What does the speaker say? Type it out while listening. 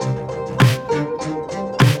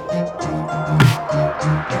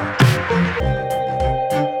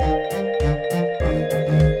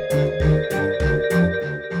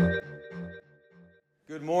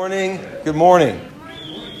morning.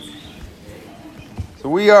 So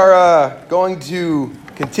we are going to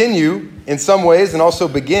continue in some ways and also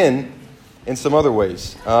begin in some other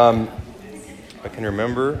ways. If I can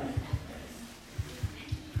remember.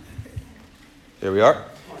 There we are.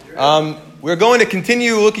 We're going to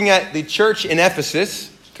continue looking at the church in Ephesus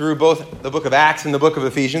through both the book of Acts and the book of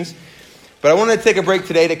Ephesians. But I wanted to take a break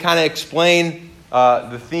today to kind of explain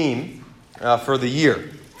the theme for the year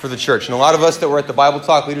for the church. And a lot of us that were at the Bible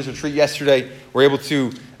Talk Leaders Retreat yesterday were able to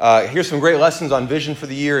hear some great lessons on vision for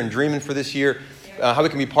the year and dreaming for this year, how we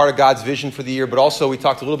can be part of God's vision for the year. But also we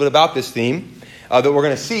talked a little bit about this theme that we're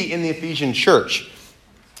going to see in the Ephesian church.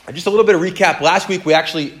 Just a little bit of recap. Last week we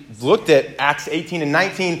actually looked at Acts 18 and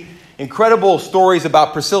 19. Incredible stories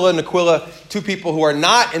about Priscilla and Aquila, two people who are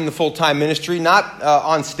not in the full-time ministry, not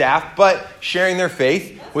on staff, but sharing their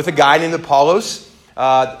faith with a guy named Apollos.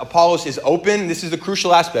 Apollos is open. This is the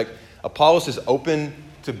crucial aspect. Apollos is open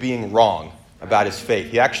to being wrong about his faith.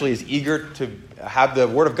 He actually is eager to have the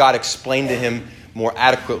Word of God explained to him more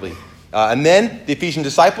adequately. And then the Ephesian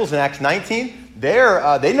disciples in Acts 19,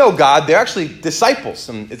 they know God. They're actually disciples.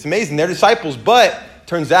 And it's amazing. They're disciples, but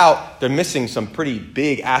turns out they're missing some pretty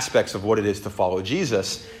big aspects of what it is to follow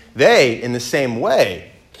Jesus. They, in the same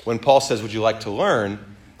way, when Paul says, would you like to learn?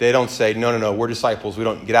 They don't say, no, we're disciples. We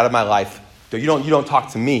don't get out of my life. You don't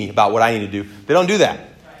talk to me about what I need to do. They don't do that.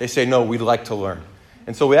 They say, no, we'd like to learn.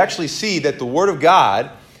 And so we actually see that the Word of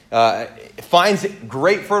God finds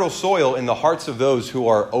great fertile soil in the hearts of those who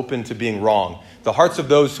are open to being wrong. The hearts of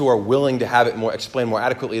those who are willing to have it explained more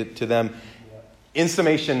adequately to them. In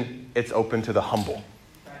summation, it's open to the humble.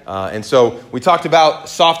 And so we talked about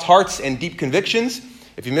soft hearts and deep convictions.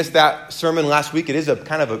 If you missed that sermon last week, it is a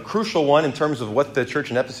kind of a crucial one in terms of what the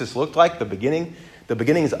church in Ephesus looked like, the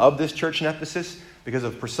beginnings of this church in Ephesus, because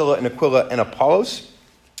of Priscilla and Aquila and Apollos,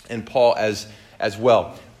 and Paul as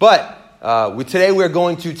well. But today we're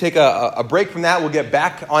going to take a break from that. We'll get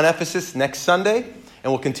back on Ephesus next Sunday,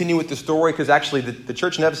 and we'll continue with the story, because actually the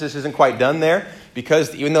church in Ephesus isn't quite done there,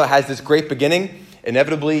 because even though it has this great beginning,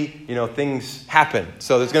 inevitably, things happen.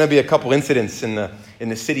 So there's going to be a couple incidents in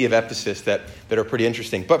the city of Ephesus that are pretty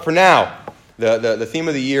interesting. But for now, the theme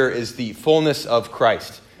of the year is the fullness of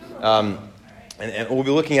Christ. And we'll be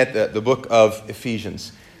looking at the book of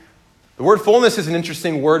Ephesians. The word fullness is an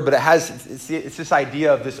interesting word, but it's this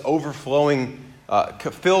idea of this overflowing,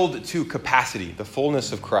 filled to capacity, the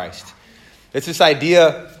fullness of Christ. It's this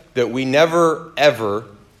idea that we never, ever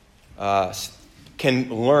can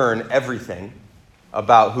learn everything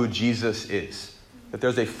about who Jesus is. That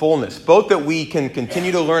there's a fullness, both that we can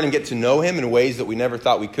continue to learn and get to know him in ways that we never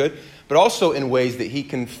thought we could, but also in ways that he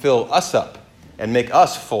can fill us up and make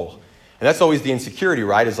us full. And that's always the insecurity,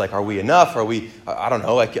 right? Is like, are we enough? Are we,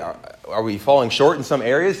 are we falling short in some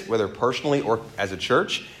areas, whether personally or as a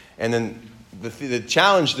church? And then the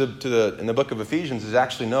challenge in the book of Ephesians is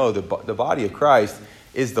actually, no, the body of Christ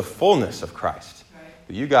is the fullness of Christ.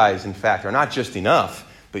 Right. You guys, in fact, are not just enough,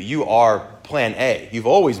 but you are plan A. You've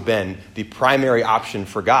always been the primary option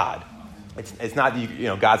for God. It's not,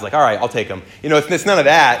 God's like, all right, I'll take them. It's none of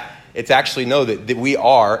that. It's actually, no, that we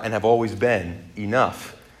are and have always been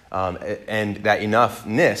enough. And that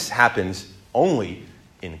enoughness happens only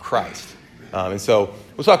in Christ. And so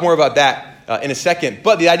we'll talk more about that in a second.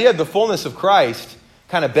 But the idea of the fullness of Christ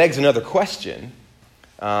kind of begs another question,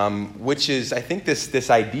 which is, I think, this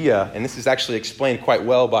idea, and this is actually explained quite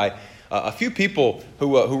well by a few people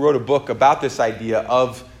who wrote a book about this idea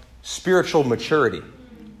of spiritual maturity.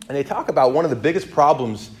 And they talk about one of the biggest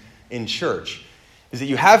problems in church is that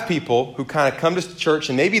you have people who kind of come to church,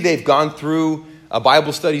 and maybe they've gone through a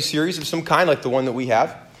Bible study series of some kind, like the one that we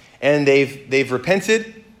have, and they've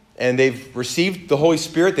repented, and they've received the Holy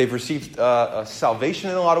Spirit. They've received salvation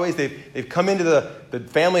in a lot of ways. They've come into the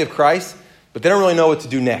family of Christ, but they don't really know what to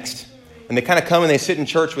do next. And they kind of come and they sit in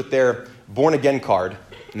church with their born-again card,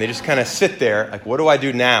 and they just kind of sit there, like, what do I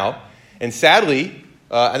do now? And sadly,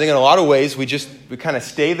 I think in a lot of ways, we kind of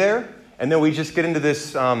stay there, and then we just get into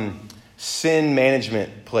this sin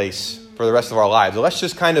management place for the rest of our lives. So let's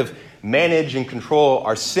just kind of manage and control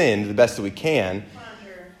our sin the best that we can.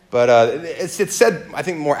 But it's said, I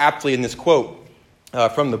think, more aptly in this quote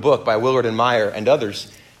from the book by Willard and Meyer and others.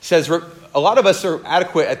 It says, a lot of us are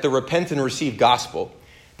adequate at the repent and receive gospel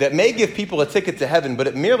that may give people a ticket to heaven, but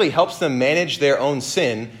it merely helps them manage their own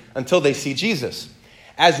sin until they see Jesus.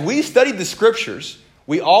 As we studied the scriptures,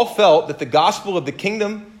 we all felt that the gospel of the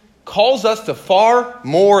kingdom calls us to far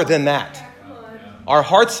more than that. Our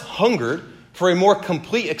hearts hungered for a more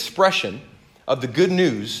complete expression of the good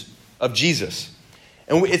news of Jesus.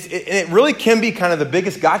 And it really can be kind of the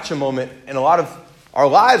biggest gotcha moment in a lot of our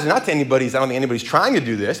lives, not to anybody's, I don't think anybody's trying to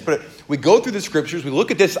do this, but we go through the scriptures, we look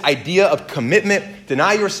at this idea of commitment,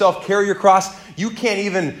 deny yourself, carry your cross. You can't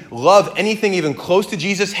even love anything even close to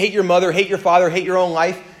Jesus, hate your mother, hate your father, hate your own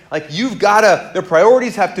life. Like their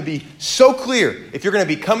priorities have to be so clear if you're going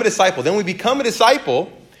to become a disciple. Then we become a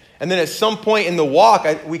disciple, and then at some point in the walk,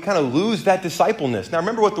 we kind of lose that discipleness. Now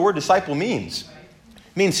remember what the word disciple means.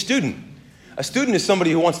 It means student. A student is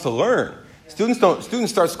somebody who wants to learn.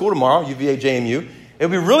 Students start school tomorrow, UVA, JMU. It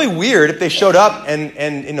would be really weird if they showed up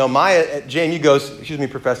and Maya at JMU goes, excuse me,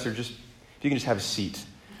 professor, if you can just have a seat.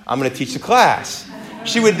 I'm going to teach the class.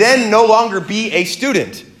 She would then no longer be a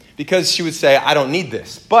student because she would say, I don't need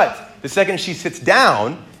this. But the second she sits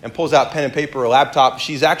down and pulls out pen and paper or laptop,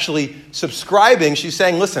 she's actually subscribing. She's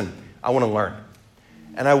saying, listen, I want to learn.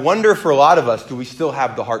 And I wonder for a lot of us, do we still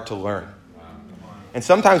have the heart to learn? And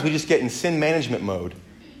sometimes we just get in sin management mode.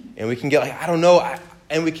 And we can get like, I don't know.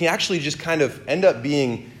 And we can actually just kind of end up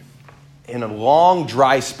being in a long,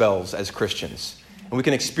 dry spells as Christians. And we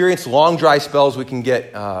can experience long, dry spells. We can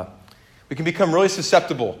become really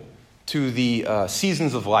susceptible to the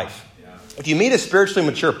seasons of life. Yeah. If you meet a spiritually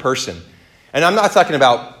mature person, and I'm not talking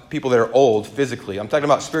about people that are old physically. I'm talking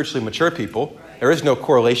about spiritually mature people. Right. There is no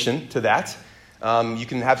correlation to that. You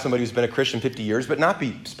can have somebody who's been a Christian 50 years, but not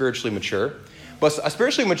be spiritually mature. But a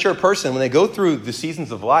spiritually mature person, when they go through the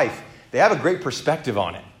seasons of life, they have a great perspective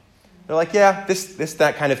on it. They're like, yeah,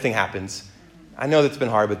 that kind of thing happens. I know that's been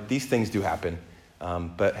hard, but these things do happen.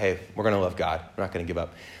 But hey, we're going to love God. We're not going to give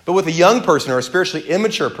up. But with a young person or a spiritually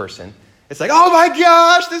immature person, it's like, oh my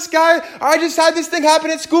gosh, this guy, I just had this thing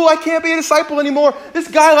happen at school. I can't be a disciple anymore. This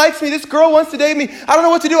guy likes me. This girl wants to date me. I don't know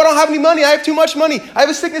what to do. I don't have any money. I have too much money. I have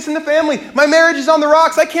a sickness in the family. My marriage is on the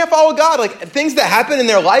rocks. I can't follow God. Like things that happen in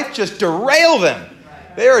their life just derail them.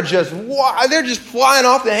 They're just flying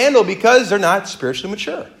off the handle because they're not spiritually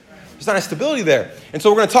mature. There's not a stability there. And so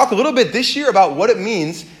we're going to talk a little bit this year about what it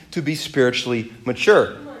means to be spiritually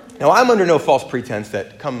mature. Now, I'm under no false pretense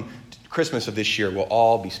that come Christmas of this year we'll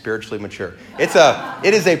all be spiritually mature. It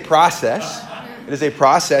is a process. It is a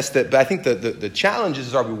process but I think the challenge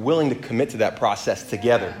is, are we willing to commit to that process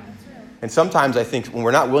together? And sometimes I think when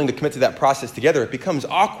we're not willing to commit to that process together, it becomes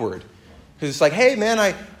awkward. Because it's like, hey, man,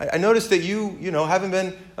 I noticed that you haven't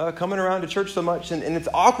been coming around to church so much. And it's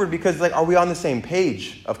awkward because, like, are we on the same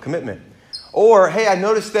page of commitment? Or, hey, I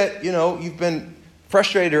noticed that, you've been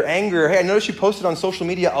frustrated or angry. Or, hey, I noticed you posted on social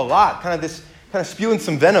media a lot. Kind of spewing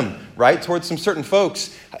some venom, right, towards some certain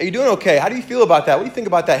folks. Are you doing okay? How do you feel about that? What do you think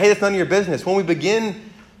about that? Hey, that's none of your business. When we begin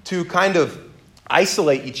to kind of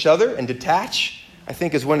isolate each other and detach, I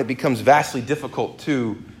think is when it becomes vastly difficult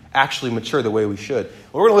to actually mature the way we should.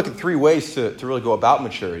 Well, we're going to look at 3 ways to really go about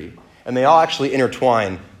maturity, and they all actually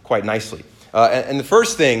intertwine quite nicely. And the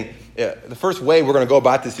first thing, the first way we're going to go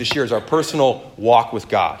about this year is our personal walk with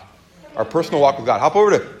God. Our personal walk with God. Hop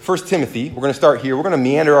over to 1 Timothy. We're going to start here. We're going to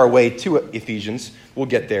meander our way to Ephesians. We'll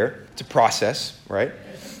get there. It's a process, right?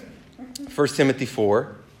 1 Timothy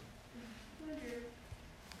 4.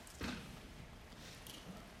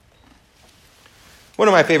 One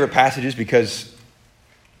of my favorite passages because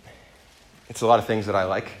it's a lot of things that I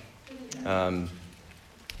like. I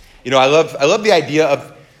love the idea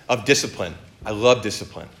of discipline. I love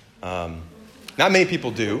discipline. Not many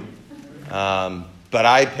people do, but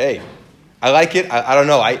I like it. I don't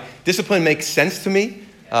know. Discipline makes sense to me.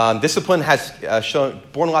 Discipline has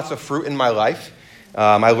borne lots of fruit in my life.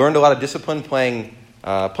 I learned a lot of discipline playing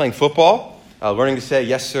football, learning to say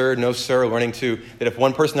yes sir, no sir, learning that if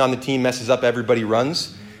one person on the team messes up, everybody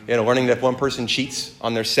runs. Learning that if one person cheats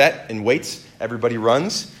on their set and waits, everybody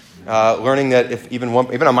runs. Learning that if even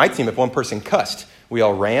on my team, if one person cussed, we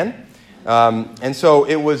all ran. And so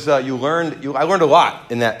it was. I learned a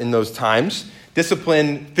lot in those times.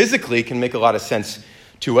 Discipline physically can make a lot of sense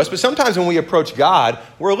to us, but sometimes when we approach God,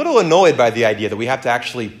 we're a little annoyed by the idea that we have to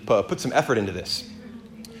actually put some effort into this.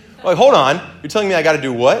 Like, hold on, you're telling me I got to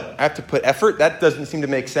do what? I have to put effort? That doesn't seem to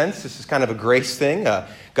make sense. This is kind of a grace thing.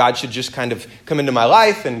 God should just kind of come into my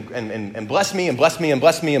life and bless me and bless me and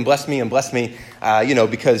bless me and bless me and bless me,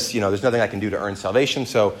 because there's nothing I can do to earn salvation.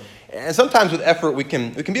 So, and sometimes with effort, we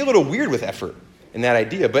can be a little weird with effort in that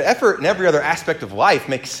idea. But effort in every other aspect of life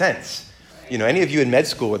makes sense. Any of you in med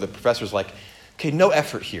school where the professor's like, okay, no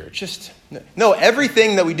effort here. No,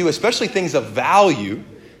 everything that we do, especially things of value,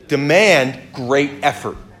 demand great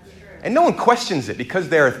effort. And no one questions it because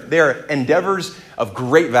they're endeavors of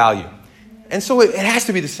great value. And so it has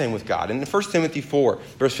to be the same with God. And in 1 Timothy 4,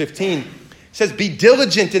 verse 15, it says, be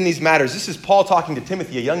diligent in these matters. This is Paul talking to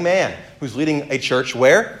Timothy, a young man who's leading a church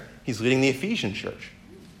where? He's leading the Ephesian church.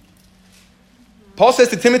 Paul says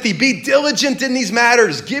to Timothy, be diligent in these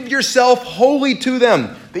matters. Give yourself wholly to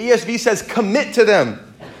them. The ESV says, commit to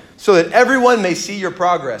them so that everyone may see your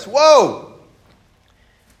progress. Whoa!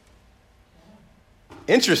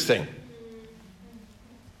 Interesting.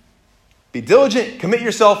 Be diligent, commit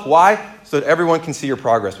yourself. Why? So that everyone can see your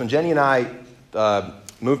progress. When Jenny and I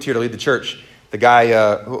moved here to lead the church, the guy,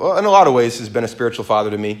 who in a lot of ways has been a spiritual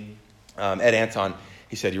father to me, Ed Anton,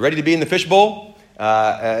 he said, you ready to be in the fishbowl?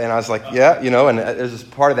 And I was like, yeah, and there's this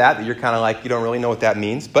part of that you're kind of like, you don't really know what that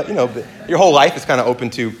means. But, your whole life is kind of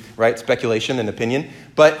open to, right, speculation and opinion.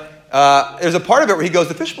 But there's a part of it where he goes,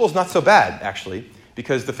 the fishbowl is not so bad, actually,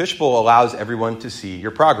 because the fishbowl allows everyone to see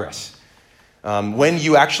your progress. When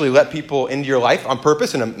you actually let people into your life on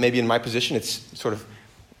purpose, and maybe in my position, it's sort of,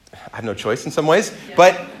 I have no choice in some ways,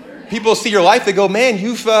 but people see your life, they go, man,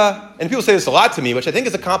 and people say this a lot to me, which I think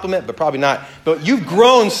is a compliment, but probably not, but you've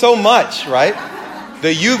grown so much, right?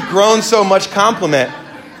 The you've grown so much compliment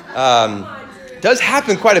does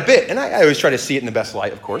happen quite a bit. And I always try to see it in the best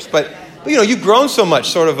light, of course. But you've grown so much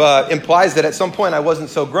sort of implies that at some point I wasn't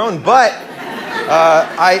so grown. But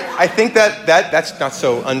I think that's not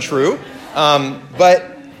so untrue.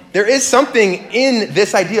 But there is something in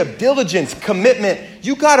this idea of diligence, commitment.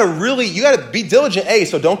 You got to be diligent,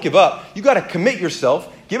 so don't give up. You got to commit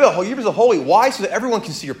yourself. Give yourself wholly. Why? So that everyone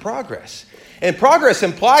can see your progress. And progress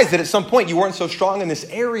implies that at some point you weren't so strong in this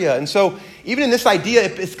area. And so even in this idea,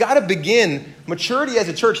 it's got to begin, maturity as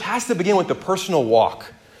a church has to begin with the personal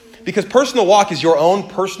walk. Because personal walk is your own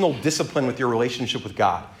personal discipline with your relationship with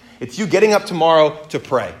God. It's you getting up tomorrow to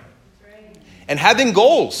pray. And having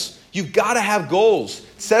goals. You've got to have goals.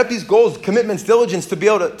 Set up these goals, commitments, diligence to be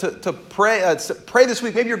able to pray. Pray this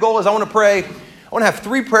week. Maybe your goal is I want to have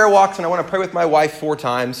 3 prayer walks and I want to pray with my wife 4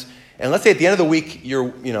 times. And let's say at the end of the week,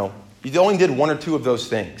 you only did 1 or 2 of those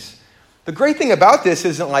things. The great thing about this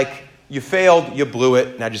isn't like you failed, you blew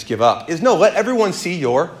it, now just give up. Let everyone see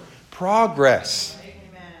your progress.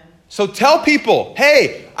 Amen. So tell people,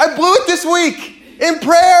 hey, I blew it this week in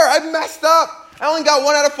prayer. I messed up. I only got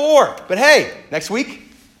 1 out of 4. But hey, next week,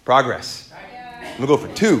 progress. I'm going to go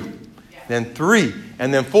for 2, then 3,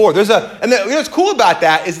 and then 4. What's cool about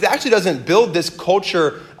that is it actually doesn't build this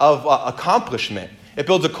culture of accomplishment. It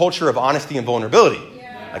builds a culture of honesty and vulnerability.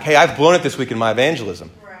 Like, hey, I've blown it this week in my evangelism.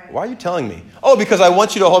 Right. Why are you telling me? Oh, because I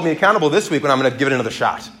want you to hold me accountable this week when I'm going to give it another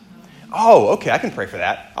shot. Oh, okay, I can pray for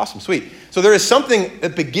that. Awesome, sweet. So there is something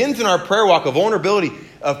that begins in our prayer walk of vulnerability,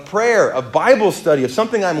 of prayer, of Bible study, of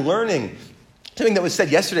something I'm learning. Something that was said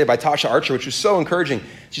yesterday by Tasha Archer, which was so encouraging.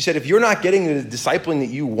 She said, if you're not getting the discipling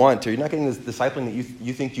that you want, or you're not getting the discipling that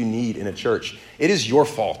you think you need in a church, it is your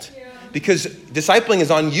fault. Yeah. Because discipling is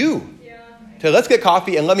on you. Yeah. So let's get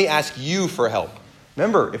coffee and let me ask you for help.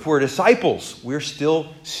 Remember, if we're disciples, we're still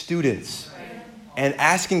students. And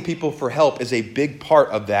asking people for help is a big part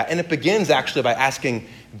of that. And it begins actually by asking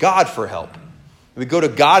God for help. We go to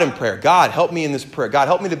God in prayer. God, help me in this prayer. God,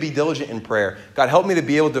 help me to be diligent in prayer. God, help me to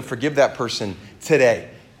be able to forgive that person today.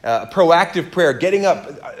 Proactive prayer, getting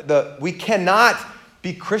up. We cannot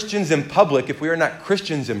be Christians in public if we are not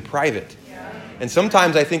Christians in private. And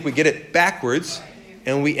sometimes I think we get it backwards,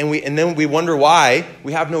 and then we wonder why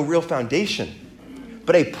we have no real foundation.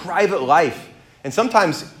 But a private life. And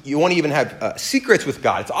sometimes you want to even have secrets with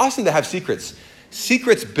God. It's awesome to have secrets.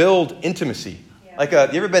 Secrets build intimacy. Yeah. Like,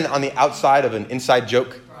 you ever been on the outside of an inside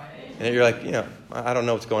joke? And you're like, I don't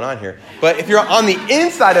know what's going on here. But if you're on the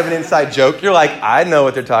inside of an inside joke, you're like, I know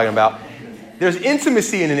what they're talking about. There's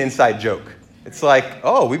intimacy in an inside joke. It's like,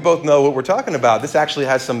 oh, we both know what we're talking about. This actually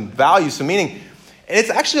has some value, some meaning. And it's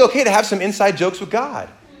actually okay to have some inside jokes with God.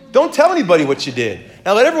 Don't tell anybody what you did.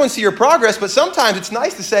 Now, let everyone see your progress, but sometimes it's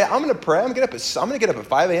nice to say, I'm going to pray. I'm going to get up at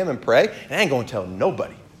 5 a.m. and pray, and I ain't going to tell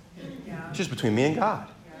nobody. It's just between me and God.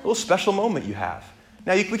 A little special moment you have.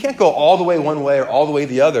 Now, we can't go all the way one way or all the way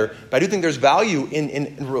the other, but I do think there's value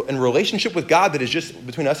in relationship with God that is just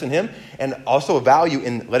between us and Him, and also a value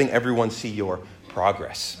in letting everyone see your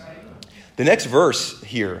progress. The next verse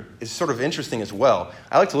here is sort of interesting as well.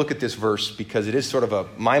 I like to look at this verse because it is sort of a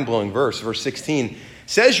mind-blowing verse. Verse 16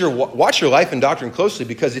 says, watch your life and doctrine closely,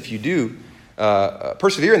 because if you do,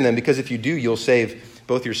 persevere in them, because if you do, you'll save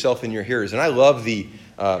both yourself and your hearers. And I love the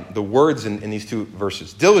words in these 2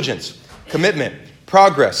 verses. Diligence, commitment,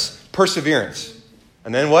 progress, perseverance.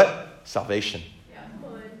 And then what? Salvation.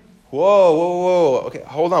 Whoa. Okay,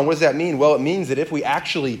 hold on. What does that mean? Well, it means that if we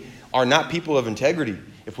actually are not people of integrity,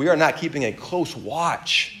 if we are not keeping a close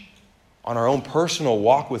watch on our own personal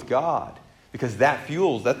walk with God, because that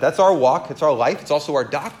fuels, that's our walk, it's our life, it's also our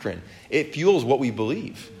doctrine. It fuels what we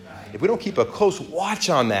believe. If we don't keep a close watch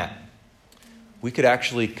on that, we could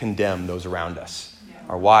actually condemn those around us.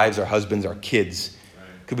 our wives, our husbands, our kids,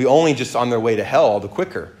 could be only just on their way to hell all the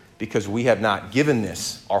quicker because we have not given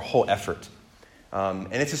this our whole effort.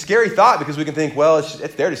 And it's a scary thought because we can think, well,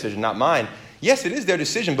 it's their decision, not mine. Yes, it is their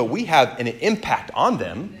decision, but we have an impact on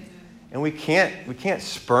them, and we can't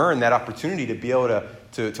spurn that opportunity to be able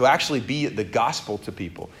to actually be the gospel to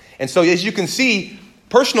people. And so as you can see,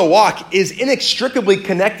 personal walk is inextricably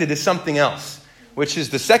connected to something else, which is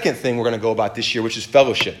the second thing we're going to go about this year, which is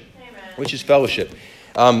fellowship.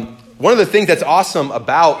 One of the things that's awesome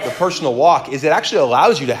about the personal walk is it actually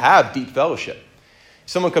allows you to have deep fellowship.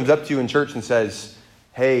 Someone comes up to you in church and says,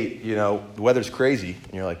 hey, the weather's crazy.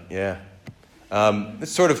 And you're like, yeah.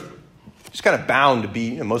 It's sort of just kind of bound to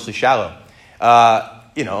be mostly shallow.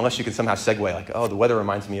 Unless you can somehow segue like, oh, the weather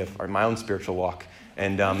reminds me of my own spiritual walk.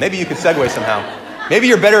 And maybe you can segue somehow. Maybe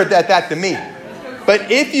you're better at that than me.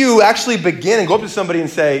 But if you actually begin and go up to somebody and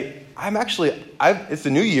say, it's the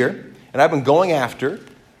new year, and I've been going after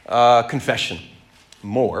confession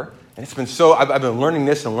more. And it's been I've been learning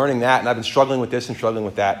this and learning that, and I've been struggling with this and struggling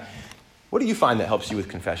with that. What do you find that helps you with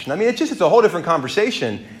confession? I mean, it's a whole different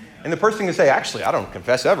conversation. And the person can say, actually, I don't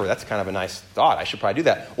confess ever. That's kind of a nice thought. I should probably do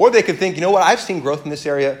that. Or they could think, you know what? I've seen growth in this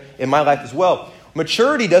area in my life as well.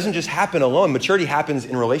 Maturity doesn't just happen alone. Maturity happens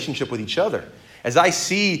in relationship with each other. As I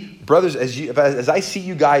see brothers, as I see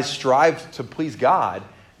you guys strive to please God,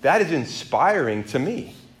 that is inspiring to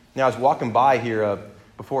me. Now, I was walking by here it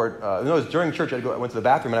was during church. I went to the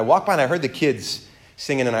bathroom, and I walked by, and I heard the kids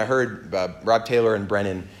singing, and I heard Rob Taylor and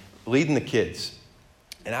Brennan leading the kids.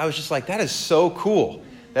 And I was just like, that is so cool.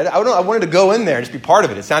 I wanted to go in there and just be part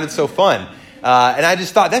of it. It sounded so fun. And I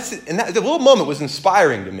just thought, the little moment was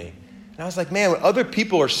inspiring to me. And I was like, man, when other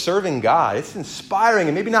people are serving God, it's inspiring,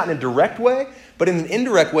 and maybe not in a direct way, but in an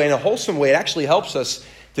indirect way, in a wholesome way, it actually helps us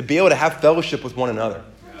to be able to have fellowship with one another.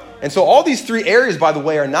 And so all these three areas, by the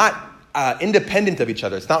way, are not independent of each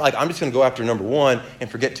other. It's not like I'm just going to go after number 1 and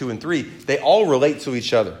forget 2 and 3. They all relate to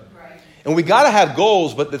each other. Right. And we got to have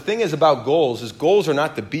goals, but the thing is about goals is goals are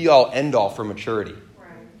not the be-all, end-all for maturity.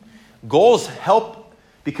 Right. Goals help,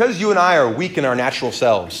 because you and I are weak in our natural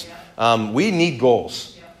selves, we need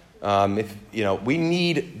goals. We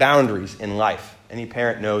need boundaries in life. Any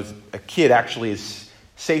parent knows a kid actually is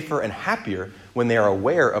safer and happier when they are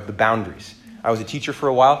aware of the boundaries. I was a teacher for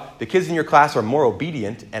a while. The kids in your class are more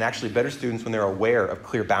obedient and actually better students when they're aware of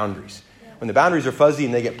clear boundaries. When the boundaries are fuzzy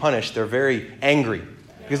and they get punished, they're very angry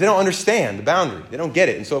because they don't understand the boundary. They don't get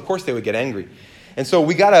it. And so, of course, they would get angry. And so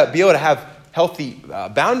we got to be able to have healthy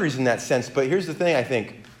boundaries in that sense. But here's the thing, I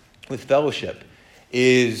think, with fellowship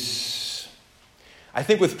is,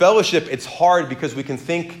 it's hard because we can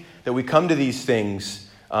think that we come to these things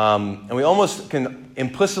and we almost can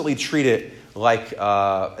implicitly treat it like,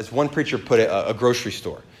 as one preacher put it, a grocery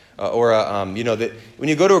store. That when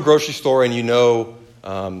you go to a grocery store and you know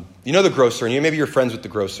the grocer, and maybe you're friends with the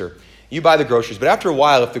grocer, you buy the groceries. But after a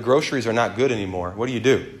while, if the groceries are not good anymore, what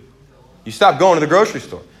do? You stop going to the grocery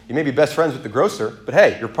store. You may be best friends with the grocer, but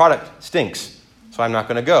hey, your product stinks, so I'm not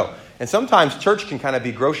going to go. And sometimes church can kind of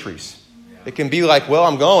be groceries. It can be like, well,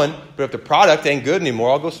 I'm going, but if the product ain't good anymore,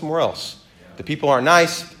 I'll go somewhere else. The people aren't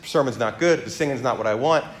nice, the sermon's not good, the singing's not what I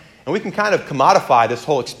want. And we can kind of commodify this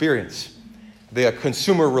whole experience, the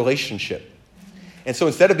consumer relationship. And so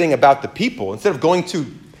instead of being about the people, instead of going to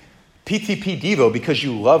PTP Devo because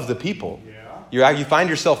you love the people, you find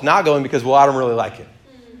yourself not going because, well, I don't really like it.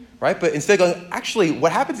 Right? But instead of going, actually,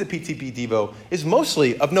 what happens at PTP Devo is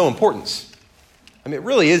mostly of no importance. I mean, it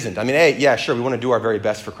really isn't. I mean, hey, yeah, sure, we want to do our very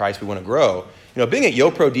best for Christ. We want to grow. Being at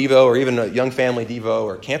YoPro Devo or even a Young Family Devo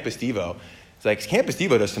or Campus Devo, it's like Campus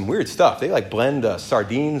Devo does some weird stuff. They blend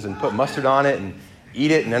sardines and put mustard on it and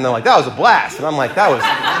eat it. And then they're like, that was a blast. And I'm like, that was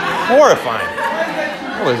horrifying.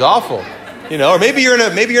 That was awful. Or maybe you're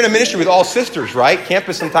in a ministry with all sisters, right?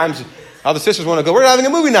 Campus sometimes, all the sisters want to go, we're having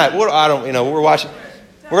a movie night. We're going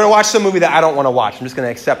to watch some movie that I don't want to watch. I'm just going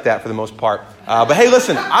to accept that for the most part. But hey,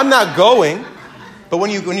 listen, I'm not going. But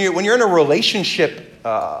when you're in a relationship,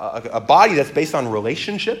 a body that's based on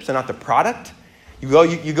relationships and not the product, you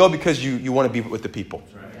go because you want to be with the people.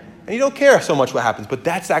 And you don't care so much what happens. But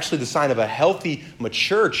that's actually the sign of a healthy,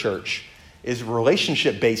 mature church is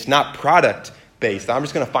relationship-based, not product-based. I'm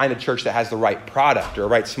just going to find a church that has the right product or a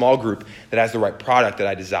right small group that has the right product that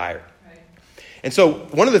I desire. And so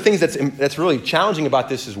one of the things that's really challenging about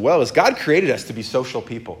this as well is God created us to be social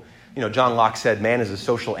people. John Locke said man is a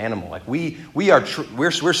social animal. Like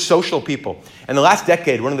we're social people. And the last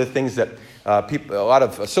decade, one of the things that a lot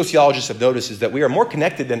of sociologists have noticed is that we are more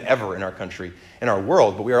connected than ever in our country, in our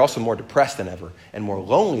world, but we are also more depressed than ever and more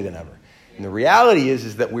lonely than ever. And the reality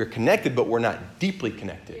is that we're connected, but we're not deeply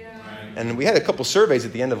connected. And we had a couple surveys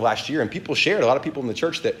at the end of last year, and people shared, a lot of people in the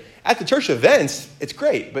church, that at the church events, it's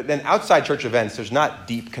great. But then outside church events, there's not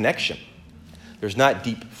deep connection. There's not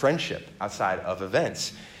deep friendship outside of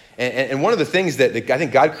events. And one of the things that I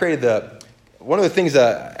think God created one of the things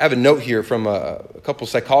I have a note here from a couple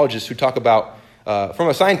psychologists who talk about, from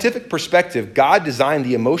a scientific perspective, God designed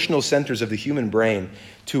the emotional centers of the human brain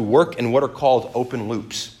to work in what are called open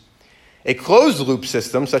loops. A closed loop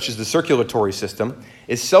system, such as the circulatory system,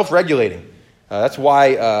 is self-regulating. That's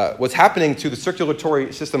why what's happening to the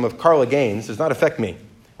circulatory system of Carla Gaines does not affect me,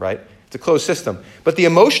 right? It's a closed system. But the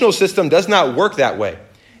emotional system does not work that way.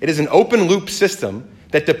 It is an open loop system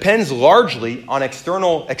that depends largely on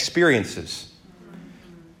external experiences.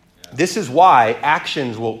 This is why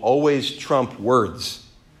actions will always trump words.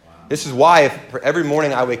 This is why if every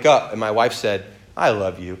morning I wake up and my wife said, "I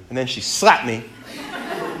love you," and then she slapped me.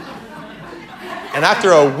 And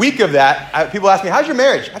after a week of that, people ask me, "How's your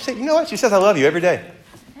marriage?" I say, "You know what? She says I love you every day."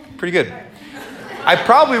 Pretty good. I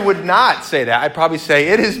probably would not say that. I'd probably say,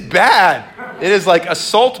 "It is bad. It is like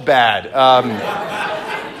assault bad."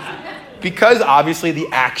 Because obviously the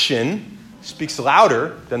action speaks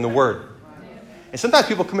louder than the word. And sometimes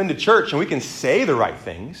people come into church and we can say the right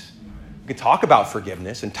things. We can talk about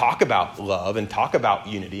forgiveness and talk about love and talk about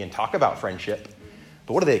unity and talk about friendship.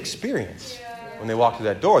 But what do they experience when they walk through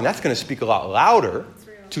that door? And that's going to speak a lot louder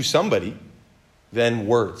to somebody than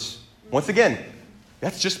words. Once again,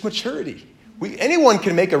 that's just maturity. Anyone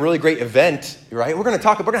can make a really great event, right? We're going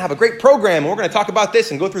to have a great program, and we're going to talk about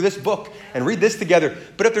this and go through this book and read this together.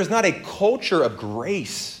 But if there's not a culture of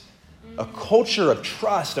grace, a culture of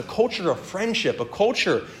trust, a culture of friendship, a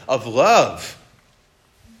culture of love,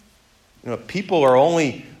 people are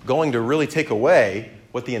only going to really take away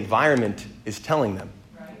what the environment is telling them.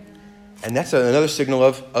 And that's another signal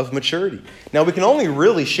of maturity. Now, we can only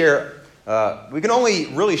really share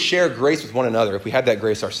grace with one another if we have that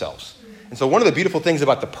grace ourselves. And so one of the beautiful things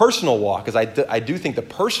about the personal walk is I do think the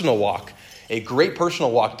personal walk, a great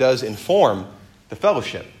personal walk, does inform the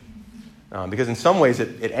fellowship. Because in some ways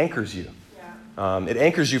it anchors you. It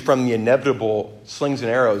anchors you from the inevitable slings and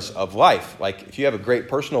arrows of life. Like if you have a great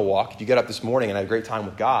personal walk, if you get up this morning and had a great time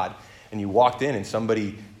with God, and you walked in and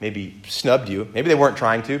somebody maybe snubbed you, maybe they weren't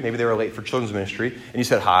trying to, maybe they were late for children's ministry, and you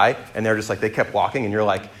said hi, and they're just like, they kept walking, and you're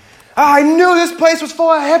like, I knew this place was full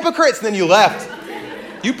of hypocrites, and then you left.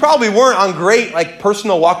 You probably weren't on great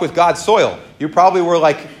personal walk with God's soil. You probably were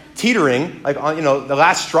teetering, on the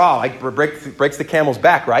last straw, breaks the camel's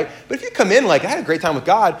back, right? But if you come in I had a great time with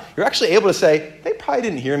God, you're actually able to say, they probably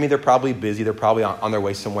didn't hear me, they're probably busy, they're probably on their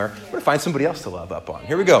way somewhere. I'm going to find somebody else to love up on.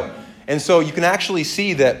 Here we go. And so you can actually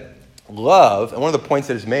see that love, and one of the points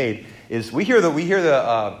that is made is we hear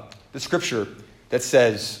the scripture that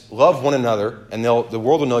says, love one another, and the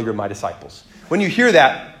world will know you're my disciples. When you hear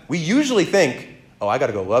that, we usually think, oh, I got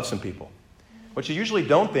to go love some people. What you usually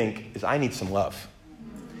don't think is, I need some love.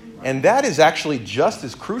 And that is actually just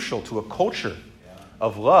as crucial to a culture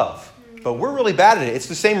of love. But we're really bad at it. It's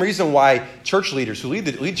the same reason why church leaders who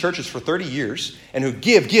lead churches for 30 years and who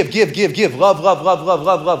give,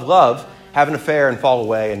 love, have an affair and fall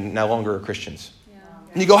away and no longer are Christians. Yeah.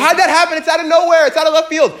 And you go, how'd that happen? It's out of nowhere. It's out of left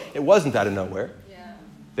field. It wasn't out of nowhere. Yeah.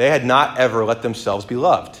 They had not ever let themselves be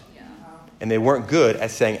loved. Yeah. And they weren't good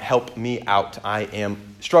at saying, help me out. I am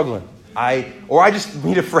struggling. I just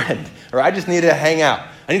need a friend. Or I just need to hang out.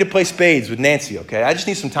 I need to play spades with Nancy, okay? I just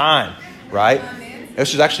need some time, right?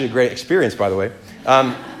 This was actually a great experience, by the way.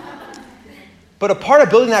 But a part of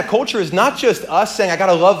building that culture is not just us saying, I got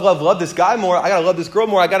to love this guy more. I got to love this girl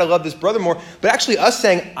more. I got to love this brother more. But actually us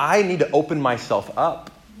saying, I need to open myself up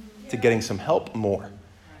to getting some help more.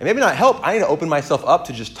 And maybe not help. I need to open myself up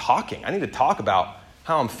to just talking. I need to talk about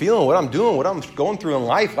how I'm feeling, what I'm doing, what I'm going through in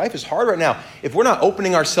life. Life is hard right now. If we're not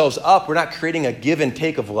opening ourselves up, we're not creating a give and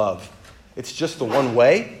take of love. It's just the one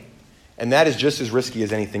way. And that is just as risky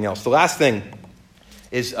as anything else. The last thing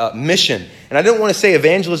is mission. And I don't want to say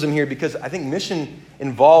evangelism here because I think mission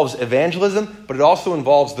involves evangelism, but it also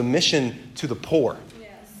involves the mission to the poor. Yes.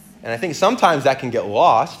 And I think sometimes that can get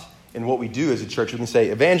lost in what we do as a church. We can say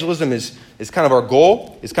evangelism is kind of our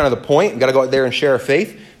goal, is kind of the point. We've got to go out there and share our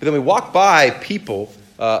faith. But then we walk by people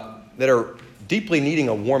that are deeply needing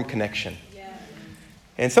a warm connection. Yeah.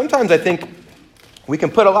 And sometimes I think we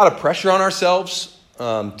can put a lot of pressure on ourselves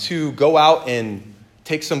to go out and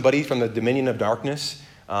take somebody from the dominion of darkness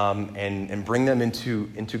and bring them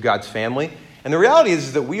into God's family. And the reality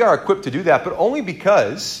is that we are equipped to do that, but only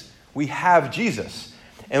because we have Jesus.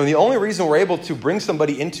 And the only reason we're able to bring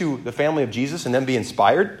somebody into the family of Jesus and then be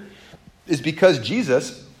inspired is because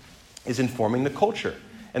Jesus is informing the culture.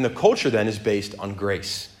 And the culture then is based on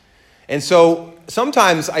grace. And so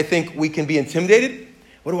sometimes I think we can be intimidated.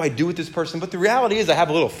 What do I do with this person? But the reality is I have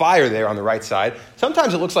a little fire there on the right side.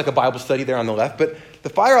 Sometimes it looks like a Bible study there on the left, but the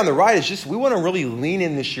fire on the right is just, we want to really lean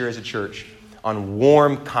in this year as a church on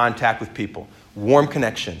warm contact with people, warm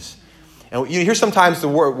connections. And you hear sometimes the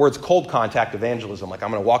words cold contact evangelism, like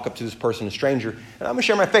I'm going to walk up to this person, a stranger, and I'm going to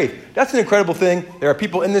share my faith. That's an incredible thing. There are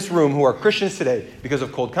people in this room who are Christians today because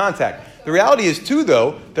of cold contact. The reality is, too,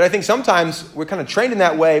 though, that I think sometimes we're kind of trained in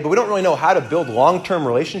that way, but we don't really know how to build long-term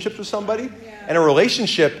relationships with somebody, and a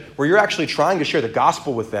relationship where you're actually trying to share the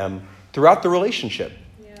gospel with them throughout the relationship.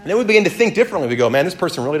 And then we begin to think differently. We go, man, this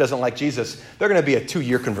person really doesn't like Jesus. They're going to be a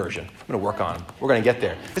 2-year conversion. I'm going to work on them. We're going to get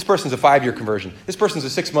there. This person's a 5-year conversion. This person's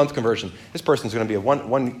a 6-month conversion. This person's going to be a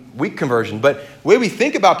one-week conversion. But the way we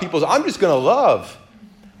think about people is, I'm just going to love.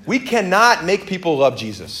 We cannot make people love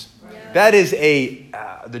Jesus. That is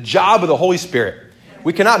the job of the Holy Spirit.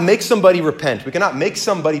 We cannot make somebody repent. We cannot make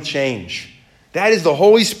somebody change. That is the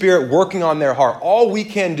Holy Spirit working on their heart. All we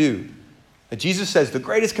can do, Jesus says, the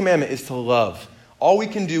greatest commandment is to love. All we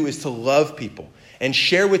can do is to love people and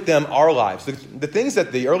share with them our lives. The things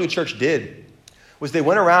that the early church did was they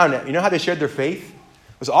went around, you know how they shared their faith?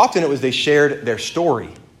 It was they shared their story.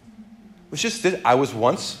 It was just, I was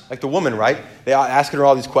once, like the woman, right? They asking her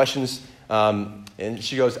all these questions, and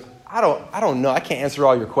she goes, I don't know. I can't answer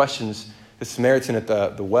all your questions. The Samaritan at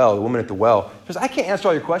the well, the woman at the well, she goes, I can't answer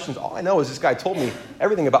all your questions. All I know is this guy told me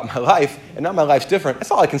everything about my life, and now my life's different.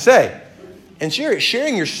 That's all I can say. And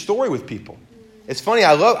sharing your story with people. It's funny,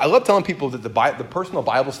 I love telling people that the personal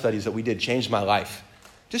Bible studies that we did changed my life.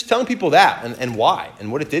 Just telling people that and why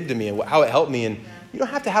and what it did to me and how it helped me. And you don't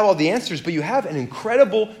have to have all the answers, but you have an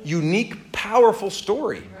incredible, unique, powerful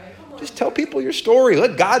story. Just tell people your story.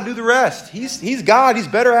 Let God do the rest. He's God. He's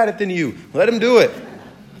better at it than you. Let him do it.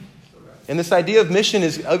 And this idea of mission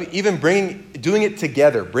is even doing it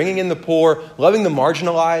together, bringing in the poor, loving the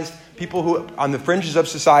marginalized, people who are on the fringes of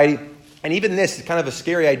society. And even this is kind of a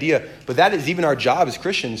scary idea, but that is even our job as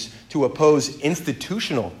Christians, to oppose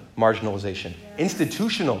institutional marginalization,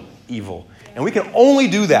 institutional evil. And we can only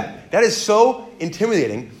do that. That is so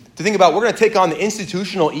intimidating to think about. We're going to take on the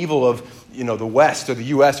institutional evil of, the West or the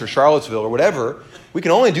U.S. or Charlottesville or whatever. We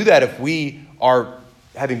can only do that if we are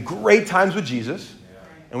having great times with Jesus,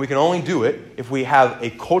 and we can only do it if we have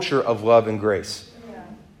a culture of love and grace.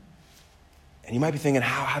 And you might be thinking,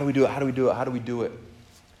 how do we do it? How do we do it? How do we do it?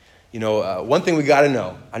 One thing we got to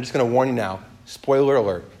know, I'm just going to warn you now, spoiler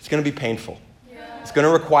alert, it's going to be painful. It's going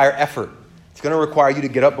to require effort. It's going to require you to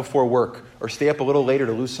get up before work or stay up a little later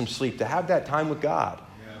to lose some sleep, to have that time with God,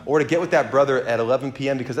 or to get with that brother at 11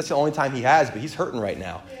 p.m. because that's the only time he has, but he's hurting right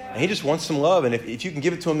now. And he just wants some love. And if you can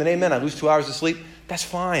give it to him, then amen, I lose 2 hours of sleep, that's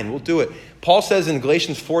fine. We'll do it. Paul says in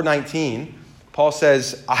Galatians 4:19, Paul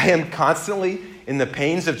says, I am constantly in the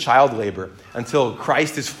pains of child labor until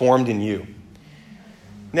Christ is formed in you.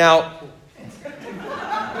 Now,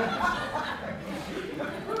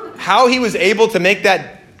 how he was able to make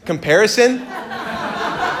that comparison,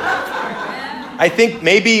 I think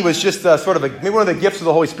maybe it was just maybe one of the gifts of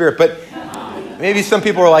the Holy Spirit, but maybe some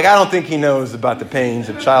people are like, I don't think he knows about the pains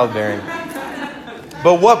of childbearing.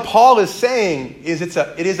 But what Paul is saying is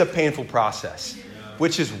it is a painful process,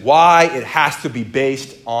 which is why it has to be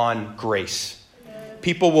based on grace.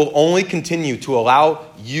 People will only continue to allow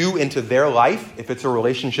you into their life if it's a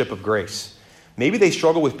relationship of grace. Maybe they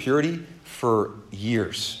struggle with purity for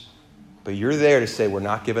years, but you're there to say, we're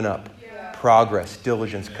not giving up. Progress,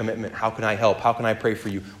 diligence, commitment. How can I help? How can I pray for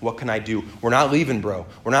you? What can I do? We're not leaving, bro.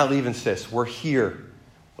 We're not leaving, sis. We're here.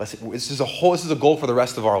 This is a goal for the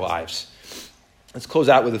rest of our lives. Let's close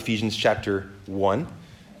out with Ephesians chapter 1,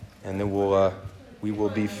 and then we will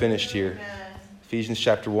be finished here. Ephesians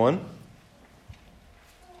chapter 1.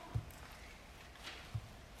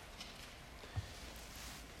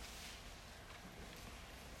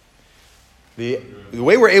 The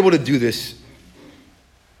way we're able to do this,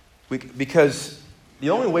 because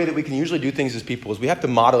the only way that we can usually do things as people is we have to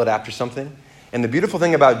model it after something. And the beautiful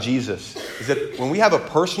thing about Jesus is that when we have a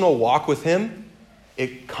personal walk with him,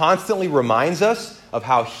 it constantly reminds us of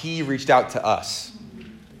how he reached out to us.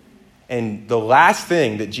 And the last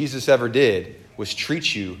thing that Jesus ever did was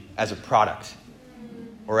treat you as a product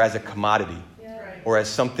or as a commodity or as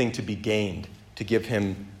something to be gained, to give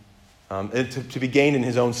him, to be gained in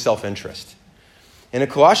his own self-interest. And in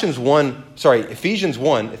Ephesians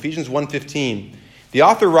 1:15, the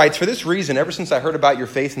author writes, for this reason, ever since I heard about your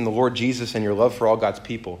faith in the Lord Jesus and your love for all God's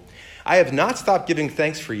people, I have not stopped giving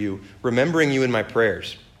thanks for you, remembering you in my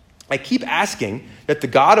prayers. I keep asking that the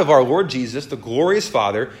God of our Lord Jesus, the glorious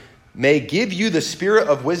Father, may give you the spirit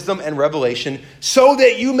of wisdom and revelation so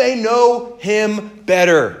that you may know him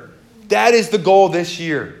better. That is the goal this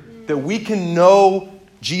year, that we can know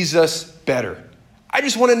Jesus better. I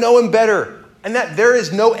just want to know him better, and that there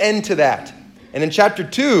is no end to that. And in chapter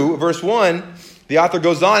 2, verse 1, the author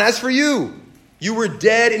goes on, as for you, you were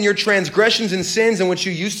dead in your transgressions and sins in which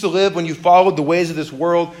you used to live when you followed the ways of this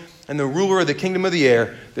world and the ruler of the kingdom of the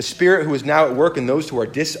air, the spirit who is now at work in those who are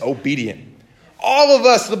disobedient. All of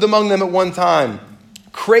us lived among them at one time,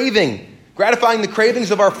 gratifying the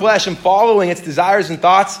cravings of our flesh and following its desires and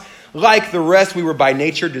thoughts. Like the rest, we were by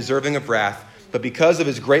nature deserving of wrath. But because of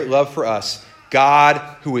his great love for us, God,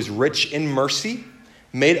 who is rich in mercy,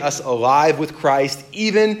 made us alive with Christ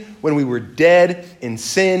even when we were dead in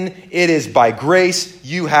sin. It is by grace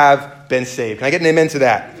you have been saved. Can I get an amen to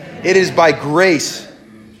that? Amen. It is by grace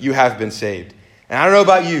you have been saved. And I don't know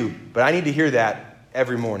about you, but I need to hear that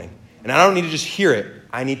every morning. And I don't need to just hear it.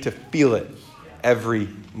 I need to feel it every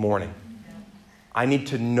morning. I need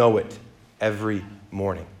to know it every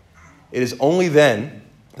morning. It is only then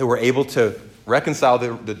that we're able to reconcile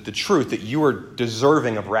the truth that you are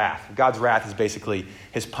deserving of wrath. God's wrath is basically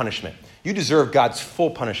his punishment. You deserve God's full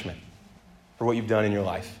punishment for what you've done in your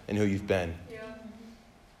life and who you've been. Yeah.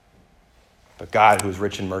 But God, who is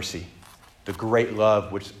rich in mercy, the great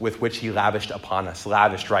love with which he lavished upon us,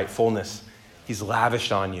 lavished, right? Fullness. He's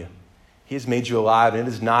lavished on you. He has made you alive, and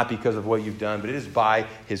it is not because of what you've done, but it is by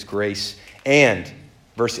his grace. And,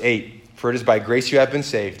 verse 8, for it is by grace you have been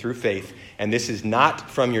saved through faith, and this is not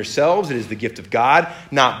from yourselves, it is the gift of God,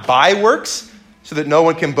 not by works, so that no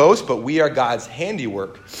one can boast, but we are God's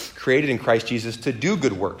handiwork, created in Christ Jesus to do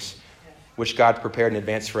good works, which God prepared in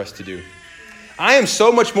advance for us to do. I am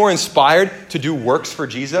so much more inspired to do works for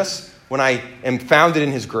Jesus when I am founded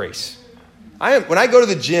in his grace. When I go to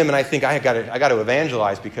the gym and I think I got to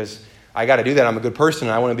evangelize because I got to do that, I'm a good person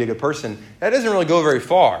and I want to be a good person, that doesn't really go very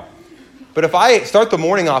far. But if I start the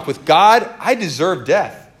morning off with God, I deserve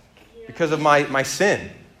death because of my sin,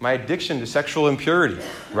 my addiction to sexual impurity,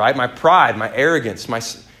 right? My pride, my arrogance,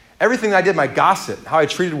 everything I did, my gossip, how I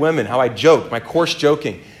treated women, how I joked, my coarse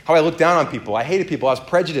joking, how I looked down on people. I hated people. I was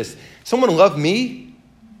prejudiced. Someone loved me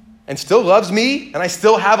and still loves me, and I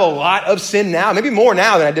still have a lot of sin now, maybe more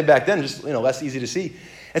now than I did back then, just less easy to see.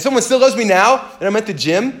 And someone still loves me now, and I'm at the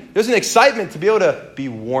gym. There's an excitement to be able to be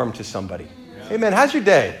warm to somebody. Yeah. Hey man, how's your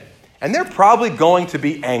day? And they're probably going to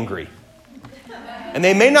be angry. And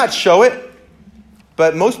they may not show it,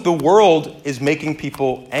 but most of the world is making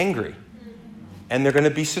people angry. And they're going to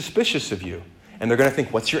be suspicious of you. And they're going to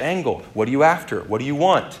think, what's your angle? What are you after? What do you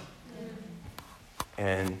want?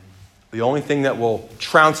 And the only thing that will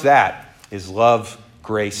trounce that is love,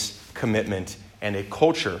 grace, commitment, and a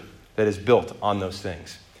culture that is built on those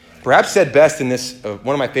things. Perhaps said best in this,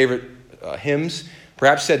 one of my favorite hymns,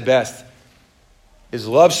 perhaps said best, is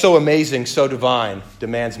love so amazing, so divine,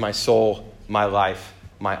 demands my soul, my life,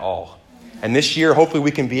 my all. And this year, hopefully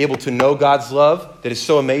we can be able to know God's love that is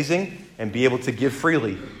so amazing and be able to give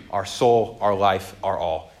freely our soul, our life, our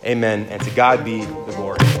all. Amen. And to God be the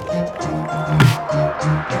glory.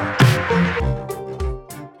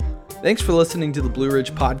 Thanks for listening to the Blue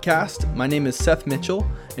Ridge Podcast. My name is Seth Mitchell,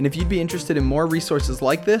 and if you'd be interested in more resources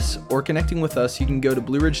like this or connecting with us, you can go to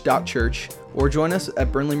blueridge.church or join us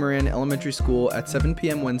at Burnley Moran Elementary School at 7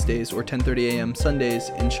 p.m. Wednesdays or 10:30 a.m. Sundays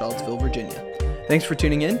in Charlottesville, Virginia. Thanks for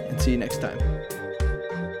tuning in, and see you next time.